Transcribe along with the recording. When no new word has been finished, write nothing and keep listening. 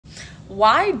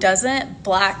Why doesn't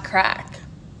black crack?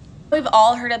 We've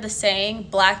all heard of the saying,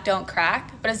 black don't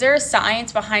crack, but is there a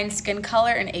science behind skin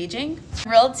color and aging?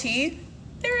 Real tea?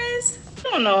 There is.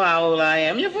 You don't know how old I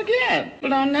am, you forget.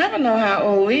 But I'll never know how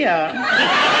old we are.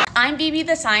 I'm BB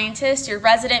the scientist, your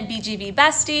resident BGB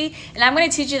bestie, and I'm going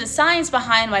to teach you the science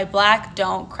behind why black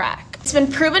don't crack. It's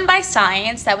been proven by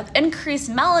science that with increased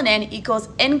melanin equals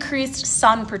increased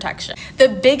sun protection. The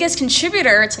biggest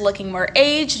contributor to looking more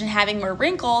aged and having more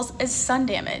wrinkles is sun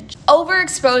damage.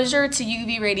 Overexposure to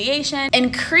UV radiation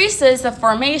increases the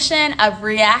formation of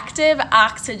reactive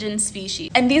oxygen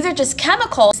species. And these are just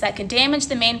chemicals that can damage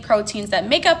the main proteins that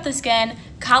make up the skin,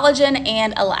 collagen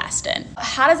and elastin.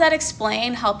 How does that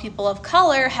explain how people of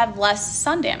color have less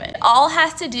sun damage? It all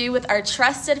has to do with our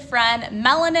trusted friend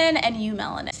melanin and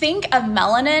eumelanin. Think of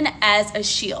melanin as a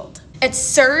shield. It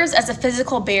serves as a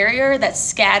physical barrier that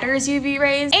scatters UV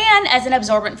rays and as an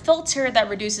absorbent filter that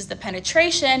reduces the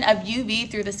penetration of UV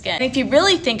through the skin. And if you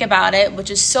really think about it, which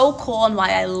is so cool and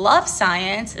why I love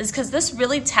science, is because this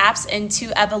really taps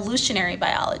into evolutionary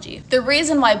biology. The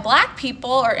reason why black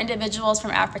people or individuals from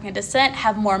African descent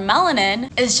have more melanin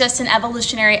is just an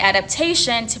evolutionary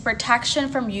adaptation to protection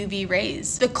from UV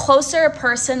rays. The closer a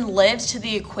person lives to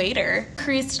the equator,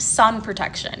 increased sun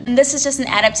protection. And this is just an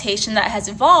adaptation that has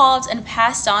evolved and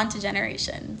passed on to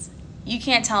generations. You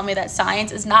can't tell me that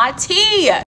science is not tea.